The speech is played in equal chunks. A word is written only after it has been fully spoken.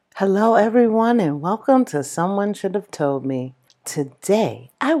Hello, everyone, and welcome to Someone Should Have Told Me. Today,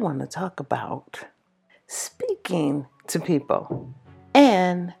 I want to talk about speaking to people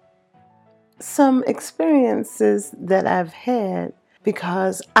and some experiences that I've had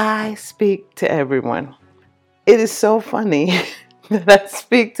because I speak to everyone. It is so funny that I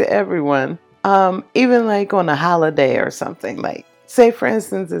speak to everyone, even like on a holiday or something. Like, say, for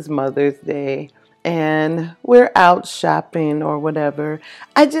instance, it's Mother's Day and we're out shopping or whatever.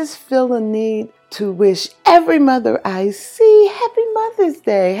 I just feel a need to wish every mother I see Happy Mother's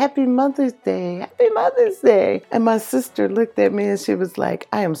Day, Happy Mother's Day, Happy Mother's Day. And my sister looked at me and she was like,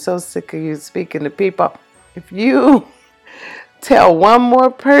 I am so sick of you speaking to people. If you tell one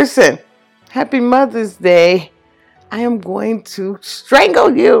more person Happy Mother's Day, I am going to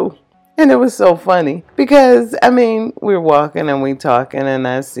strangle you. And it was so funny because, we're walking and we talking and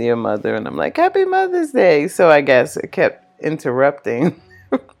I see a mother and I'm like, Happy Mother's Day. So I guess it kept interrupting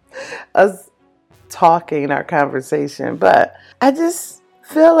us talking, our conversation. But I just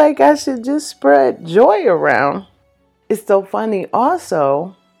feel like I should just spread joy around. It's so funny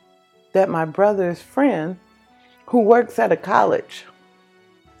also that my brother's friend who works at a college,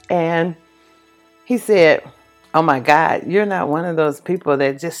 and he said, oh my God, you're not one of those people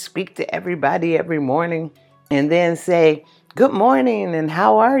that just speak to everybody every morning and then say, good morning and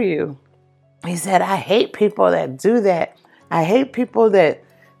how are you? He said, I hate people that do that. I hate people that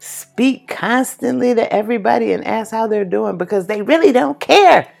speak constantly to everybody and ask how they're doing because they really don't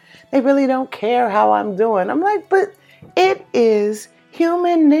care. They really don't care how I'm doing. I'm like, but it is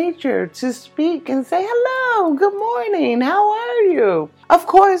human nature to speak and say, hello, good morning, how are you? Of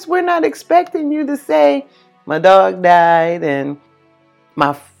course, we're not expecting you to say, my dog died and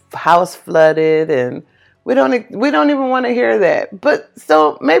my house flooded, and we don't even want to hear that. But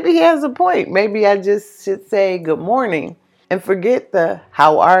so maybe he has a point. Maybe I just should say good morning and forget the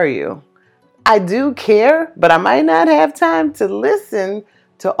how are you. I do care, but I might not have time to listen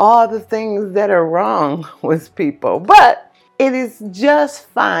to all the things that are wrong with people. But it is just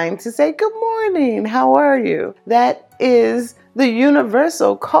fine to say good morning, how are you? That is the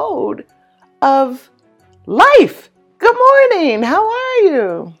universal code of life. Good morning. How are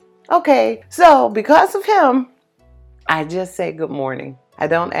you? Okay. So because of him, I just say good morning. I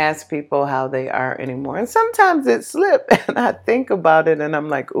don't ask people how they are anymore. And sometimes it slips and I think about it and I'm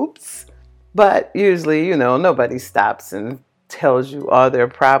like, oops. But usually, nobody stops and tells you all their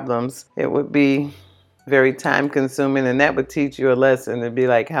problems. It would be very time consuming and that would teach you a lesson. It'd be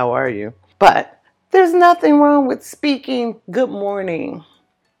like, how are you? But there's nothing wrong with speaking good morning.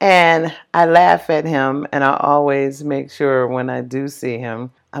 And I laugh at him and I always make sure when I do see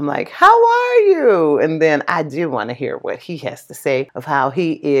him, I'm like, how are you? And then I do want to hear what he has to say of how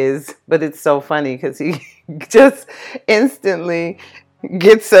he is. But it's so funny because he just instantly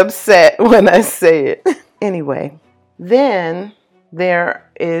gets upset when I say it. Anyway, then there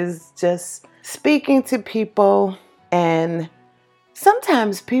is just speaking to people, and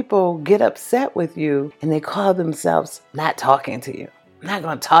sometimes people get upset with you and they call themselves not talking to you. I'm not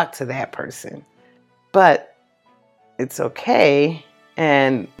going to talk to that person. But it's okay.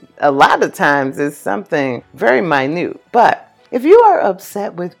 And a lot of times it's something very minute. But if you are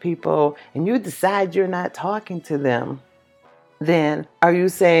upset with people and you decide you're not talking to them, then are you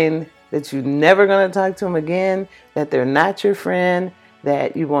saying that you're never going to talk to them again, that they're not your friend,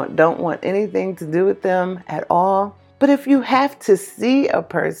 that you don't want anything to do with them at all? But if you have to see a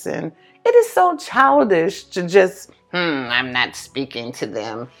person, it is so childish to just, I'm not speaking to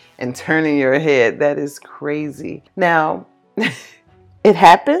them and turning your head. That is crazy. Now, it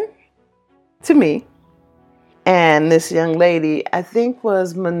happened to me. And this young lady, I think,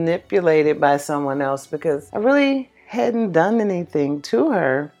 was manipulated by someone else because I really hadn't done anything to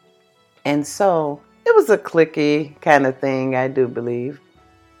her. And so it was a cliquey kind of thing, I do believe.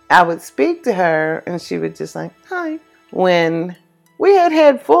 I would speak to her and she would just like, hi. When we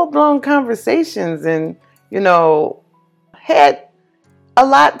had full-blown conversations and, had a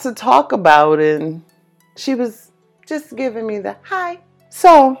lot to talk about, and she was just giving me the hi.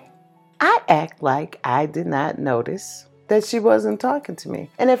 So I act like I did not notice that she wasn't talking to me.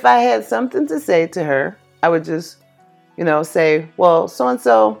 And if I had something to say to her, I would just, say, well,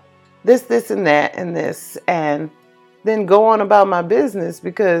 so-and-so, this, and that, and this, and then go on about my business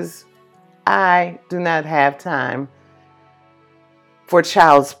because I do not have time for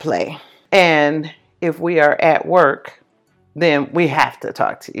child's play. And if we are at work, then we have to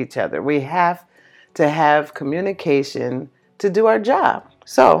talk to each other. We have to have communication to do our job.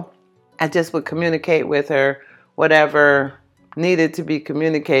 So I just would communicate with her whatever needed to be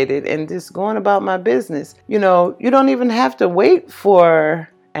communicated and just going about my business. You don't even have to wait for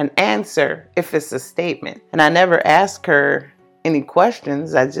an answer if it's a statement. And I never asked her any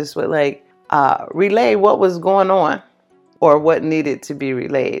questions. I just would relay what was going on or what needed to be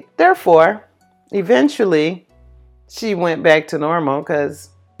relayed. Therefore, eventually, she went back to normal because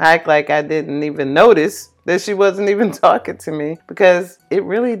I act like I didn't even notice that she wasn't even talking to me because it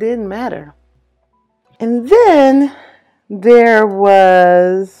really didn't matter. And then there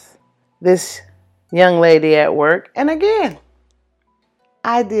was this young lady at work. And again,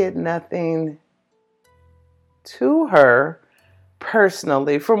 I did nothing to her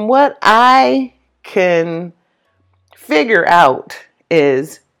personally. From what I can figure out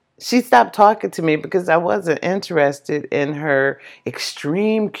is she stopped talking to me because I wasn't interested in her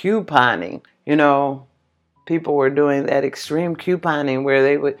extreme couponing. You know, people were doing that extreme couponing where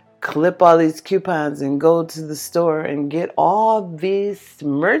they would clip all these coupons and go to the store and get all this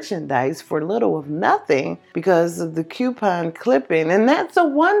merchandise for little of nothing because of the coupon clipping. And that's a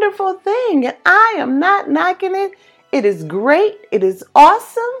wonderful thing. And I am not knocking it. It is great. It is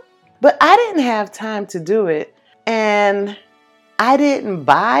awesome. But I didn't have time to do it. And I didn't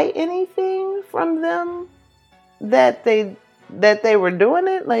buy anything from them that they were doing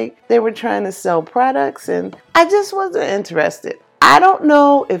it. Like they were trying to sell products and I just wasn't interested. I don't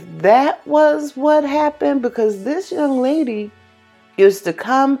know if that was what happened because this young lady used to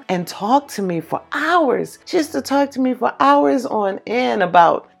come and talk to me for hours. She used to talk to me for hours on end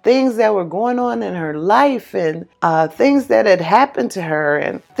about things that were going on in her life and things that had happened to her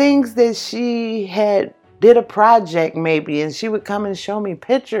and things that she had did a project maybe, and she would come and show me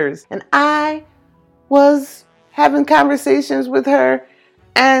pictures. And I was having conversations with her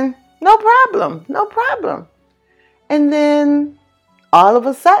and no problem. And then all of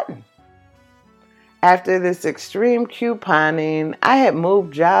a sudden, after this extreme couponing, I had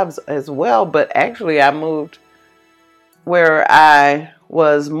moved jobs as well, but actually I moved where I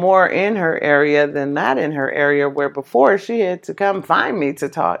was more in her area than not in her area, where before she had to come find me to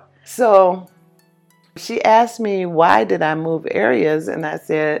talk. So she asked me, why did I move areas? And I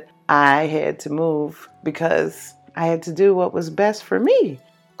said, I had to move because I had to do what was best for me.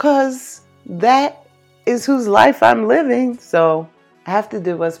 Because that is whose life I'm living. So I have to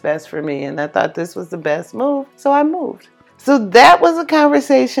do what's best for me. And I thought this was the best move. So I moved. So that was a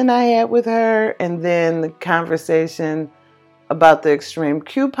conversation I had with her. And then the conversation about the extreme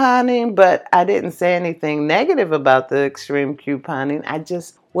couponing. But I didn't say anything negative about the extreme couponing. I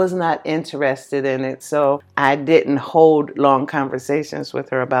just was not interested in it. So I didn't hold long conversations with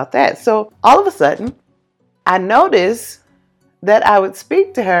her about that. So all of a sudden, I noticed that I would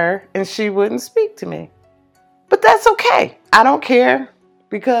speak to her and she wouldn't speak to me. But that's okay. I don't care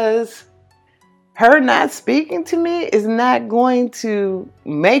because her not speaking to me is not going to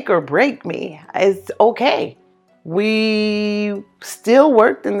make or break me. It's okay. We still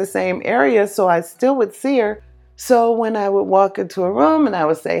worked in the same area, so I still would see her. So when I would walk into a room and I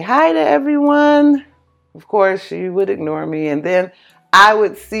would say hi to everyone, of course, she would ignore me. And then I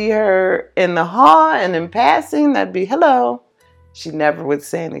would see her in the hall and in passing, I'd be hello. She never would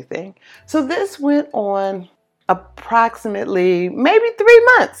say anything. So this went on approximately maybe 3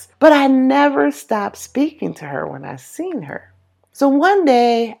 months, but I never stopped speaking to her when I seen her. So one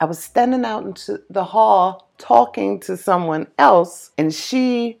day I was standing out into the hall talking to someone else and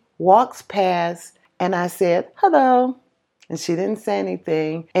she walks past and I said, hello. And she didn't say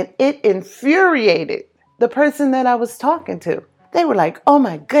anything. And it infuriated the person that I was talking to. They were like, oh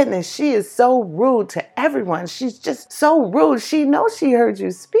my goodness, she is so rude to everyone. She's just so rude. She knows she heard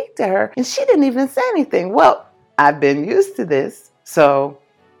you speak to her and she didn't even say anything. Well, I've been used to this, so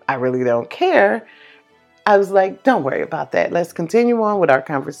I really don't care. I was like, don't worry about that. Let's continue on with our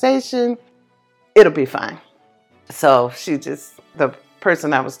conversation. It'll be fine. So the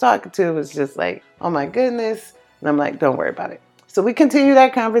person I was talking to was just like, oh my goodness. And I'm like, don't worry about it. So we continued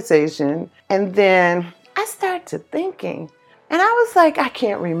our conversation. And then I started thinking, and I was like, I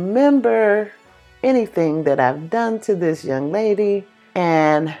can't remember anything that I've done to this young lady.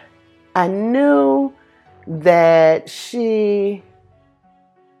 And I knew that she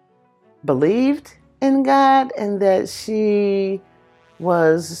believed in God and that she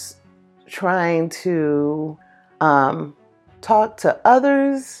was trying to talk to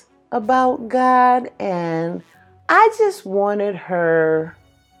others about God. And I just wanted her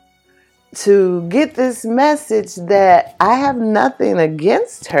to get this message that I have nothing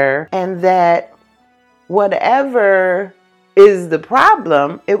against her and that whatever is the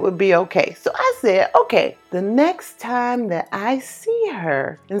problem, it would be okay. So I said, okay, the next time that I see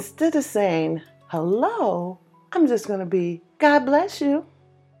her, instead of saying hello, I'm just going to be, God bless you.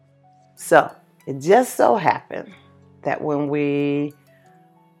 So it just so happened that when we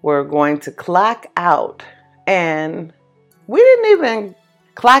were going to clock out, and we didn't even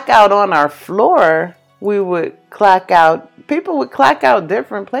clock out on our floor. We would clock out, people would clock out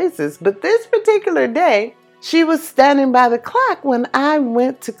different places. But this particular day, she was standing by the clock when I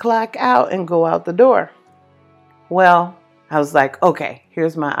went to clock out and go out the door. Well, I was like, okay,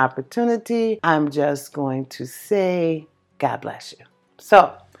 here's my opportunity. I'm just going to say, God bless you.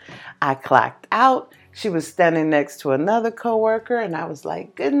 So I clocked out. She was standing next to another coworker, and I was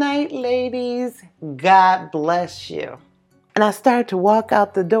like, good night, ladies. God bless you. And I started to walk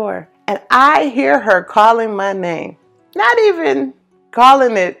out the door, and I hear her calling my name. Not even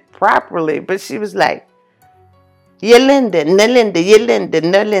calling it properly, but she was like, Yolinda, Nolinda, Yolinda,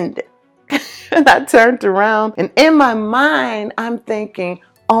 Nolinda. And I turned around, and in my mind, I'm thinking,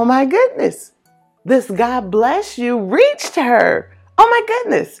 oh my goodness, this God bless you reached her. Oh my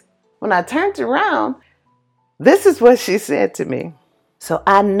goodness. When I turned around, this is what she said to me. So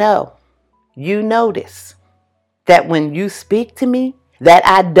I know you notice that when you speak to me, that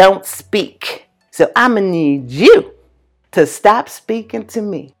I don't speak. So I'm going to need you to stop speaking to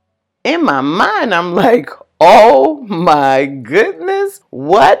me. In my mind, I'm like, oh my goodness,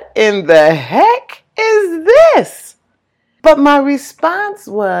 what in the heck is this? But my response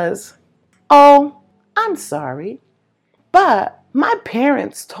was, oh, I'm sorry, but my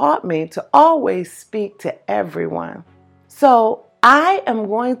parents taught me to always speak to everyone. So I am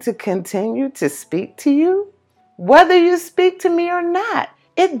going to continue to speak to you, whether you speak to me or not.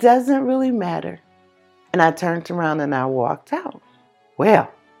 It doesn't really matter. And I turned around and I walked out. Well,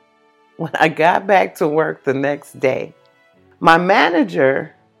 when I got back to work the next day, my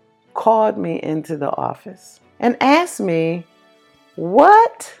manager called me into the office and asked me,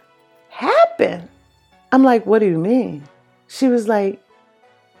 what happened? I'm like, what do you mean? She was like,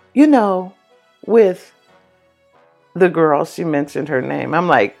 you know, with the girl, she mentioned her name. I'm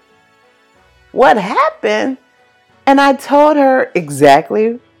like, what happened? And I told her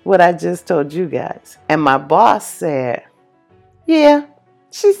exactly what I just told you guys. And my boss said, yeah,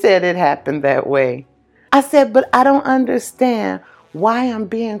 she said it happened that way. I said, but I don't understand why I'm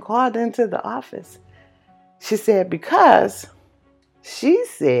being called into the office. She said, because she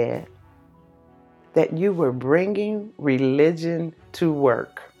said that you were bringing religion to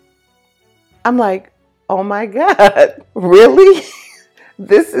work. I'm like, oh my God, really?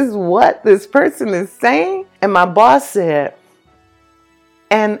 This is what this person is saying? And my boss said,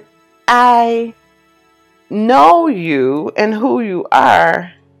 and I know you and who you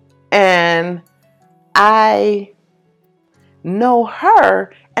are, and I know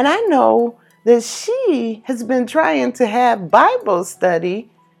her, and I know that she has been trying to have Bible study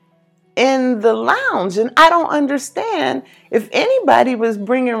in the lounge, and I don't understand. If anybody was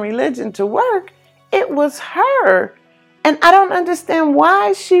bringing religion to work, it was her. And I don't understand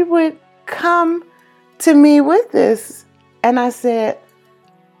why she would come to me with this. And I said,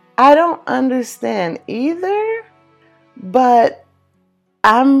 I don't understand either, but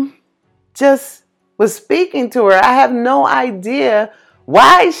I'm just was speaking to her. I have no idea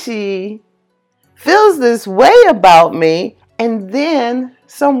why she feels this way about me. And then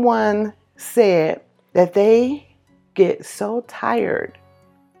someone said that they get so tired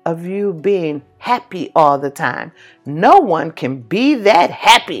of you being happy all the time. No one can be that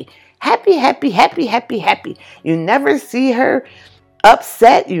happy. Happy, happy, happy, happy, happy. You never see her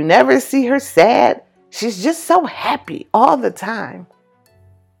upset. You never see her sad. She's just so happy all the time.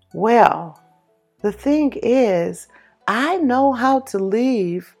 Well, the thing is, I know how to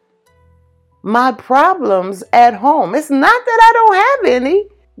leave my problems at home. It's not that I don't have any,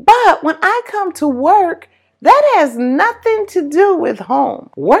 but when I come to work, that has nothing to do with home.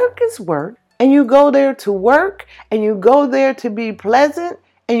 Work is work, and you go there to work, and you go there to be pleasant,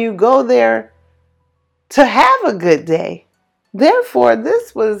 and you go there to have a good day. Therefore,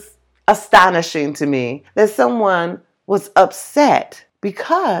 this was astonishing to me that someone was upset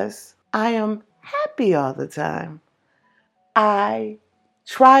because I am happy all the time. I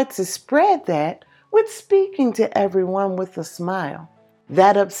try to spread that with speaking to everyone with a smile.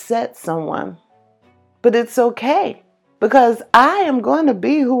 That upset someone. But it's okay, because I am going to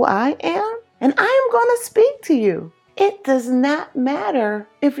be who I am, and I am going to speak to you. It does not matter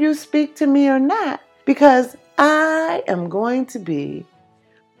if you speak to me or not, because I am going to be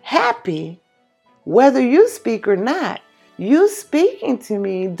happy whether you speak or not. You speaking to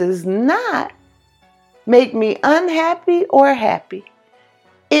me does not make me unhappy or happy.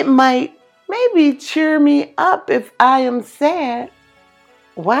 It might maybe cheer me up if I am sad.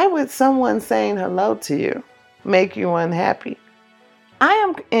 Why would someone saying hello to you make you unhappy? I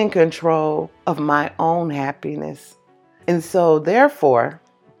am in control of my own happiness. And so therefore,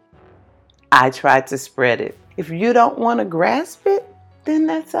 I try to spread it. If you don't want to grasp it, then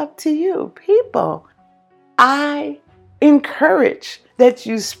that's up to you. People, I encourage that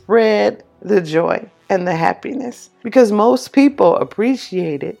you spread the joy and the happiness because most people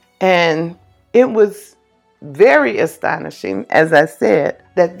appreciate it. And it was very astonishing, as I said,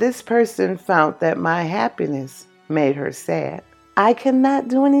 that this person found that my happiness made her sad. I cannot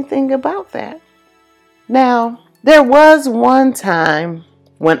do anything about that. Now, there was one time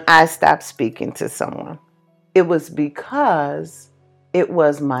when I stopped speaking to someone. It was because it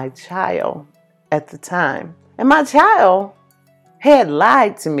was my child at the time. And my child had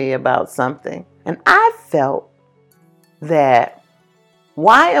lied to me about something. And I felt that,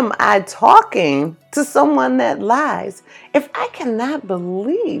 why am I talking to someone that lies? If I cannot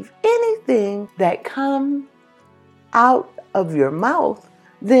believe anything that comes out of your mouth,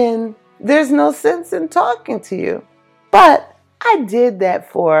 then there's no sense in talking to you. But I did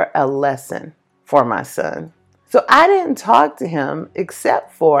that for a lesson for my son. So I didn't talk to him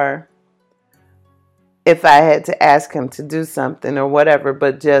except for if I had to ask him to do something or whatever,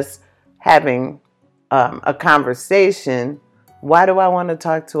 but just having a conversation. Why do I want to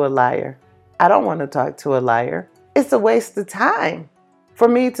talk to a liar? I don't want to talk to a liar. It's a waste of time for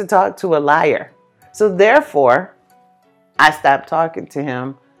me to talk to a liar. So therefore, I stopped talking to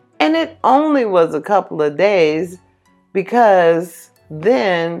him. And it only was a couple of days because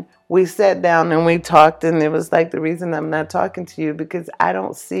then we sat down and we talked, and it was like, the reason I'm not talking to you because I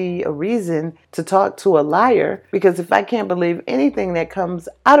don't see a reason to talk to a liar, because if I can't believe anything that comes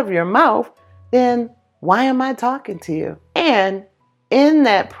out of your mouth, then why am I talking to you? And in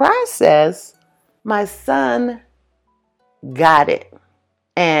that process, my son got it.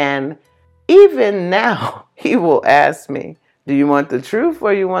 And even now, he will ask me, do you want the truth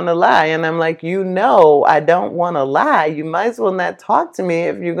or you want to lie? And I'm like, I don't want to lie. You might as well not talk to me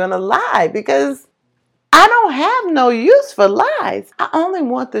if you're going to lie, because I don't have no use for lies. I only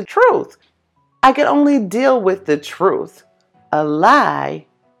want the truth. I can only deal with the truth. A lie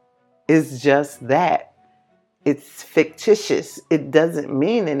is just that. It's fictitious. It doesn't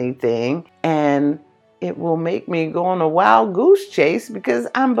mean anything. And it will make me go on a wild goose chase because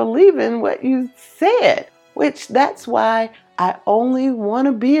I'm believing what you said, which that's why I only want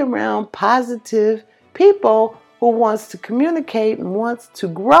to be around positive people who wants to communicate and wants to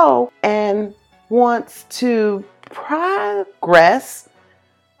grow and wants to progress,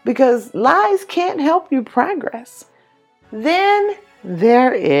 because lies can't help you progress. Then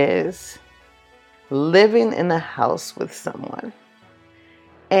there is living in a house with someone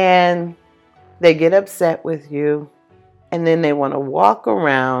and they get upset with you and then they want to walk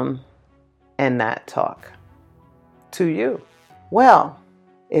around and not talk to you. Well,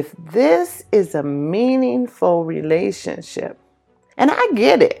 if this is a meaningful relationship, and I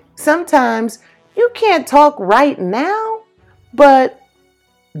get it, sometimes you can't talk right now, but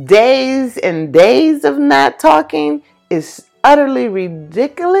days and days of not talking is utterly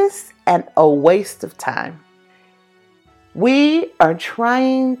ridiculous and a waste of time. We are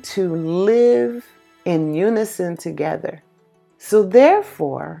trying to live in unison together. So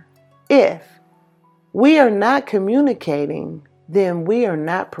therefore, if we are not communicating, then we are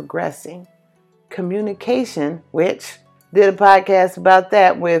not progressing. Communication, which did a podcast about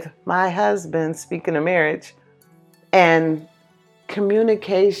that with my husband, speaking of marriage, and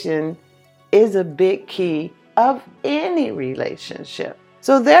communication is a big key of any relationship.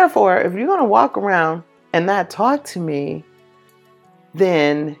 So therefore, if you're going to walk around and not talk to me,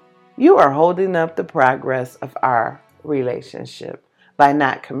 then you are holding up the progress of our relationship by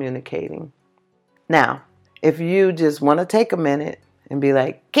not communicating. Now, if you just want to take a minute and be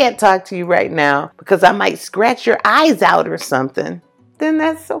like, can't talk to you right now because I might scratch your eyes out or something, then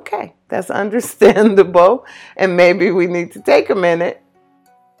that's okay. That's understandable. And maybe we need to take a minute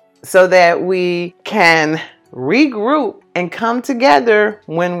so that we can regroup and come together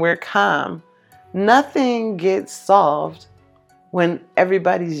when we're calm. Nothing gets solved when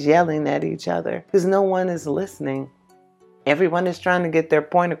everybody's yelling at each other because no one is listening. Everyone is trying to get their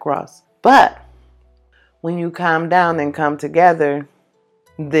point across. But when you calm down and come together,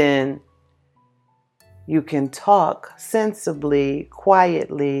 then you can talk sensibly,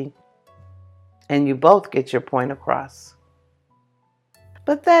 quietly, and you both get your point across.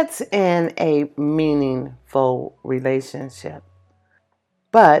 But that's in a meaningful relationship.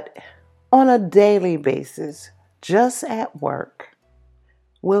 But on a daily basis, just at work,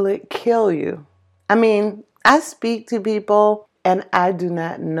 will it kill you? I mean, I speak to people and I do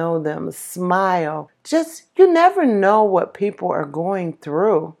not know them. Smile. You never know what people are going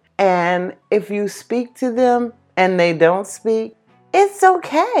through. And if you speak to them and they don't speak, it's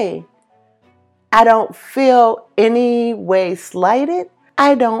okay. I don't feel any way slighted.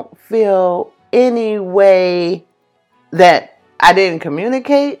 I don't feel any way that I didn't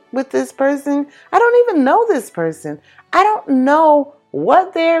communicate with this person. I don't even know this person. I don't know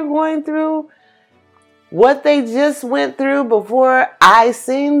what they're going through, what they just went through before I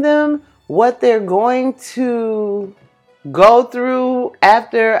seen them, what they're going to go through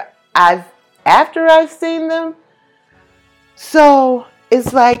after I've seen them. So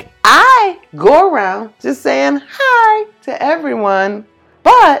it's like I go around just saying hi to everyone.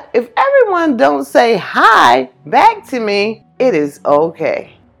 But if everyone don't say hi back to me, it is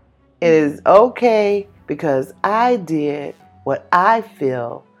okay. It is okay because I did what I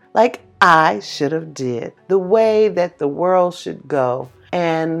feel like I should have did, the way that the world should go.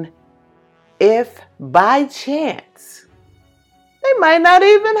 And if by chance they might not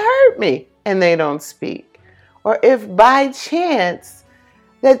even hurt me and they don't speak, or if by chance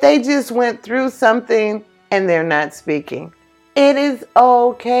that they just went through something and they're not speaking, it is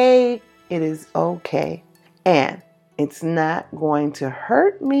okay. It is okay. And it's not going to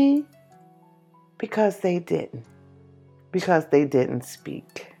hurt me because they didn't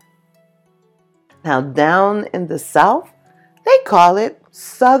speak. Now, down in the South, they call it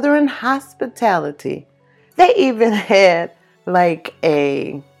Southern hospitality. They even had like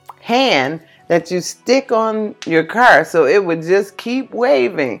a hand that you stick on your car so it would just keep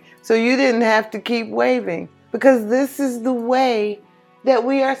waving. So you didn't have to keep waving, because this is the way that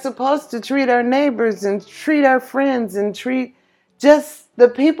we are supposed to treat our neighbors and treat our friends and treat just the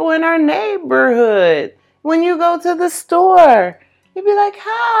people in our neighborhood. When you go to the store, you'd be like,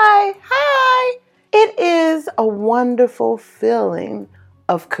 hi, hi. It is a wonderful feeling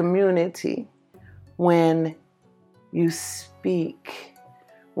of community when you speak,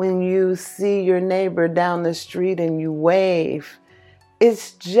 when you see your neighbor down the street and you wave.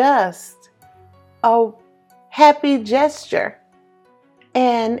 It's just a happy gesture.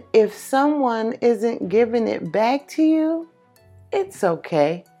 And if someone isn't giving it back to you, it's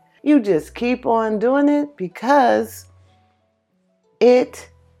okay. You just keep on doing it because it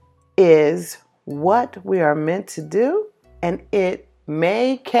is what we are meant to do, and it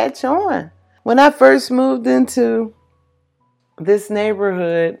may catch on. When I first moved into this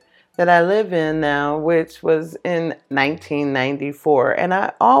neighborhood that I live in now, which was in 1994, and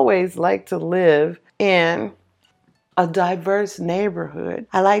I always like to live in a diverse neighborhood.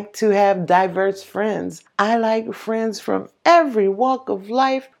 I like to have diverse friends. I like friends from every walk of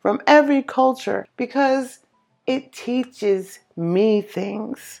life, from every culture, because it teaches me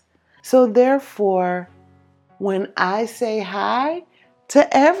things. So therefore, when I say hi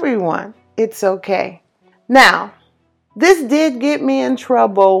to everyone, it's okay. Now, this did get me in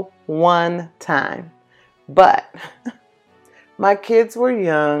trouble one time, but my kids were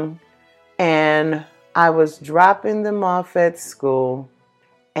young and I was dropping them off at school,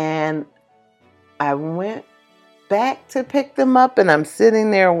 and I went back to pick them up, and I'm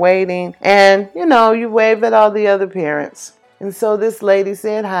sitting there waiting, and you wave at all the other parents. And so this lady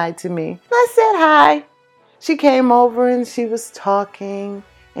said hi to me. And I said hi. She came over and she was talking,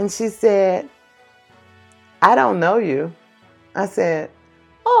 and she said, I don't know you. I said,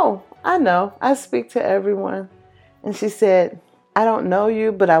 oh, I know. I speak to everyone. And she said, I don't know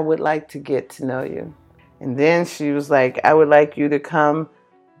you, but I would like to get to know you. And then she was like, I would like you to come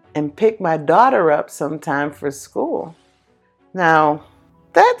and pick my daughter up sometime for school. Now,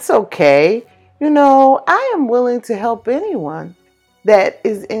 that's okay. I am willing to help anyone that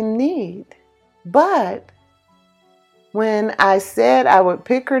is in need. But when I said I would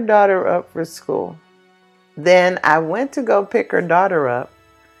pick her daughter up for school, then I went to go pick her daughter up,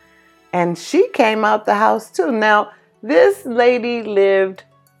 and she came out the house too. Now, this lady lived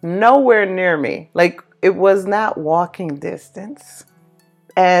nowhere near me. Like, it was not walking distance.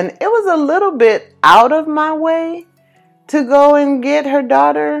 And it was a little bit out of my way to go and get her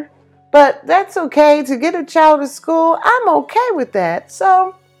daughter. But that's okay. To get a child to school, I'm okay with that.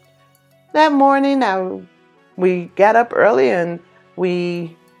 So that morning, we got up early, and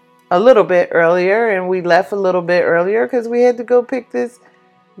a little bit earlier, and we left a little bit earlier because we had to go pick this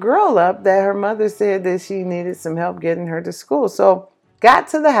girl up that her mother said that she needed some help getting her to school. So got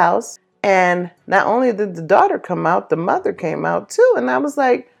to the house, and not only did the daughter come out, the mother came out too. And I was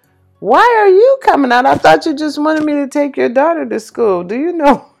like, why are you coming out? I thought you just wanted me to take your daughter to school. Do you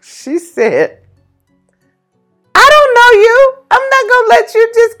know? She said, I don't know you. I'm not going to let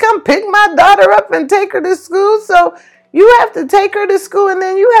you just come pick my daughter up and take her to school. So you have to take her to school, and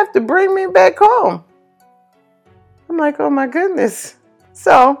then you have to bring me back home. I'm like, oh my goodness.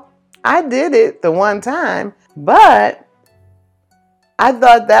 So I did it the one time, but I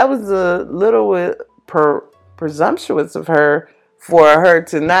thought that was a little presumptuous of her for her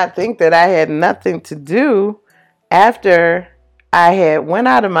to not think that I had nothing to do after I had went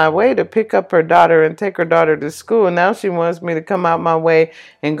out of my way to pick up her daughter and take her daughter to school. And now she wants me to come out my way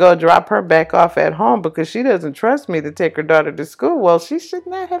and go drop her back off at home because she doesn't trust me to take her daughter to school. Well, she should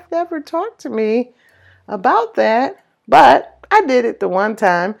not have ever talked to me about that. But I did it the one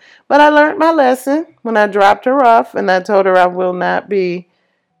time. But I learned my lesson when I dropped her off and I told her I will not be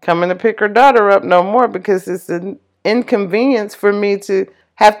coming to pick her daughter up no more because it's an inconvenience for me to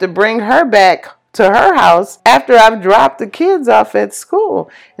have to bring her back to her house after I've dropped the kids off at school.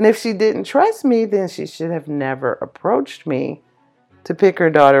 And if she didn't trust me, then she should have never approached me to pick her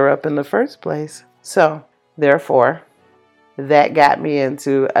daughter up in the first place. So, therefore, that got me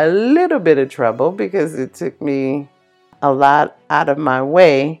into a little bit of trouble because it took me a lot out of my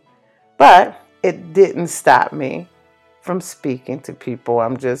way, but it didn't stop me from speaking to people.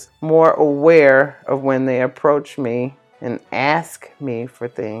 I'm just more aware of when they approach me and ask me for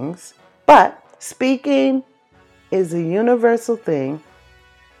things. But speaking is a universal thing.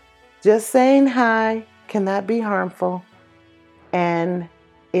 Just saying hi cannot be harmful, and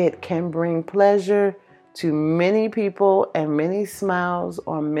it can bring pleasure to many people and many smiles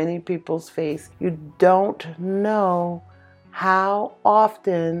on many people's face. You don't know how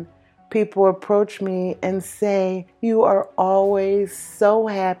often people approach me and say, "You are always so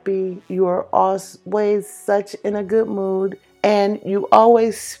happy. You are always such in a good mood. And you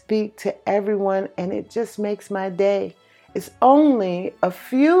always speak to everyone, and it just makes my day." It's only a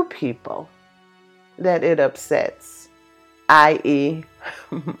few people that it upsets, i.e.,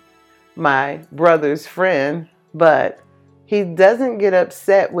 my brother's friend, but he doesn't get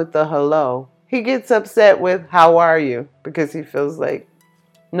upset with the hello. He gets upset with "how are you?" because he feels like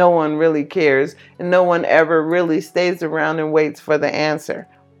no one really cares and no one ever really stays around and waits for the answer.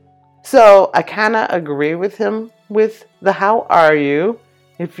 So I kind of agree with him with the "how are you?"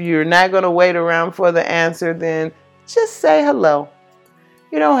 If you're not going to wait around for the answer, then just say hello.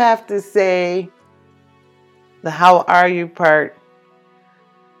 You don't have to say the "how are you" part.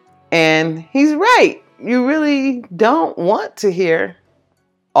 And he's right. You really don't want to hear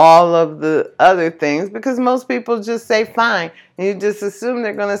all of the other things because most people just say fine. And you just assume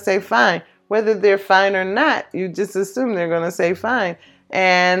they're going to say fine. Whether they're fine or not, you just assume they're going to say fine.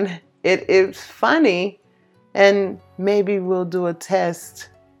 And it is funny, and maybe we'll do a test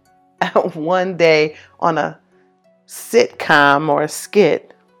one day on a sitcom or a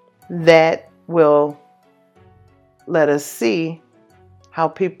skit that will let us see how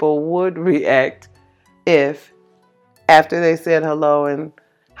people would react if after they said hello and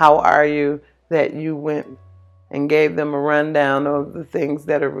 "how are you," that you went and gave them a rundown of the things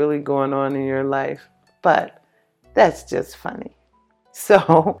that are really going on in your life. But that's just funny.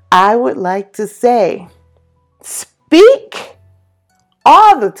 So I would like to say, speak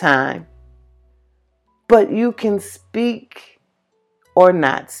all the time, but you can speak or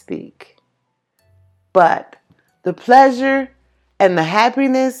not speak. But the pleasure and the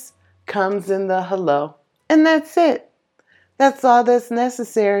happiness comes in the hello. And that's it. That's all that's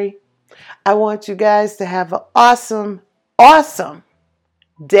necessary. I want you guys to have an awesome, awesome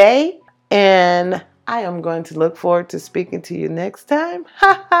day. And I am going to look forward to speaking to you next time.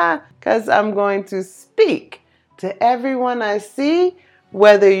 Because I'm going to speak to everyone I see,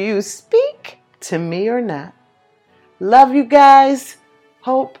 whether you speak to me or not. Love you guys.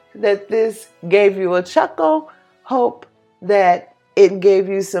 Hope that this gave you a chuckle. Hope that it gave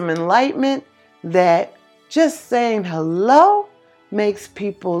you some enlightenment, that just saying hello makes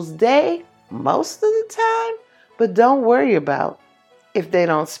people's day most of the time. But don't worry about if they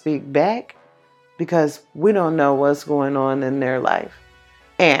don't speak back, because we don't know what's going on in their life.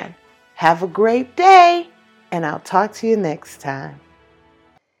 And have a great day, and I'll talk to you next time.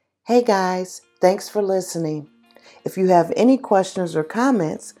 Hey guys, thanks for listening. If you have any questions or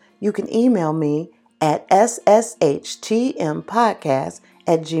comments, you can email me at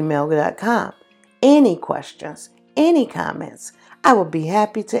sshtmpodcast@gmail.com. Any questions, any comments, I will be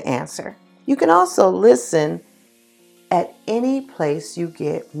happy to answer. You can also listen at any place you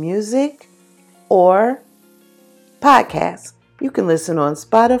get music or podcasts. You can listen on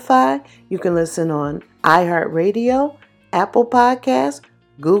Spotify, you can listen on iHeartRadio, Apple Podcasts,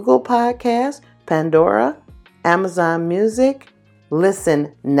 Google Podcasts, Pandora, Amazon Music,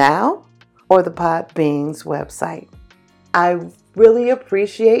 Listen Now, or the Podbeans website. I really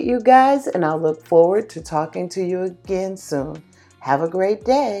appreciate you guys, and I'll look forward to talking to you again soon. Have a great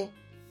day.